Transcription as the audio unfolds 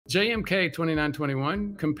JMK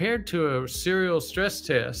 2921 compared to serial stress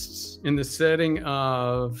tests in the setting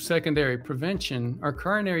of secondary prevention are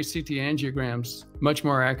coronary CT angiograms much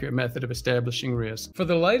more accurate method of establishing risk. For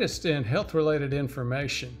the latest in health-related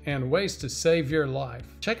information and ways to save your life,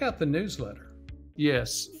 check out the newsletter.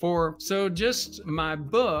 Yes, so just my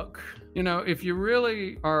book, if you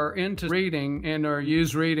really are into reading and or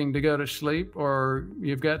use reading to go to sleep, or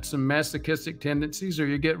you've got some masochistic tendencies, or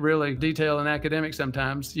you get really detailed and academic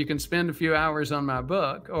sometimes, you can spend a few hours on my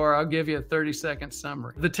book, or I'll give you a 30-second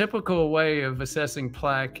summary. The typical way of assessing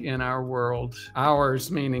plaque in our world,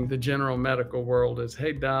 ours meaning the general medical world, is,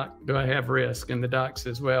 hey doc, do I have risk? And the doc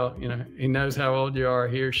says, well, he knows how old you are,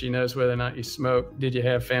 he or she knows whether or not you smoke, did you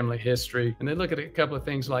have family history? And they look at a couple of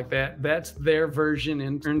things like that. That's their version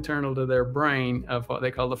internal to their brain of what they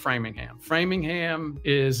call the Framingham. Framingham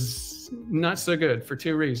is not so good for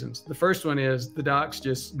two reasons. The first one is the doc's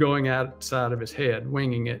just going outside of his head,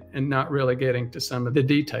 winging it, and not really getting to some of the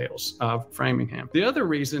details of Framingham. The other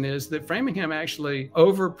reason is that Framingham actually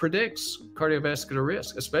over-predicts cardiovascular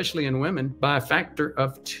risk, especially in women, by a factor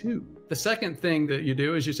of 2. The second thing that you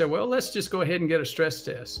do is you say, well, let's just go ahead and get a stress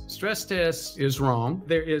test. Stress test is wrong.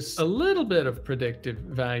 There is a little bit of predictive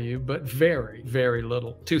value, but very, very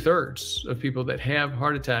little. 2/3 of people that have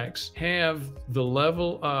heart attacks have the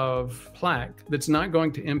level of plaque that's not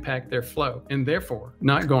going to impact their flow and therefore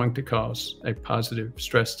not going to cause a positive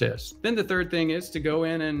stress test. Then the third thing is to go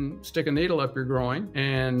in and stick a needle up your groin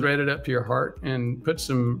and thread it up to your heart and put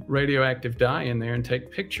some radioactive dye in there and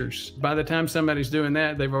take pictures. By the time somebody's doing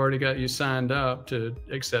that, they've already got you signed up to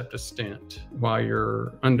accept a stent while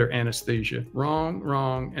you're under anesthesia. Wrong,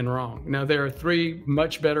 wrong, and wrong. Now, there are 3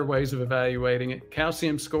 much better ways of evaluating it.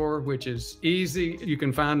 Calcium score, which is easy. You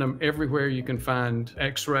can find them everywhere you can find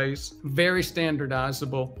x-rays. Very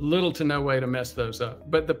standardizable, little to no way to mess those up.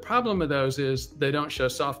 But the problem with those is they don't show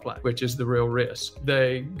soft plaque, which is the real risk.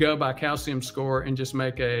 They go by calcium score and just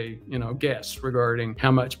make a, guess regarding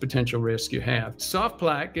how much potential risk you have. Soft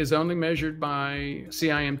plaque is only measured by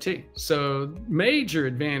CIMT. So major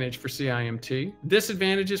advantage for CIMT.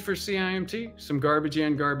 Disadvantages for CIMT, some garbage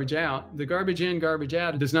in, garbage out. The garbage in, garbage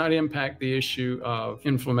out does not impact the issue of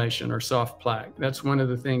inflammation or soft plaque. That's one of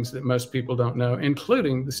the things that most people don't know,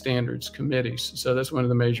 including the standards committees. So that's one of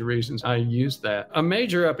the major reasons I use that. A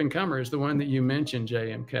major up-and-comer is the one that you mentioned,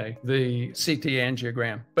 JMK, the CT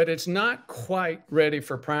angiogram. But it's not quite ready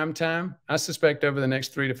for prime time. I suspect over the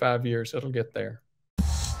next 3 to 5 years, it'll get there.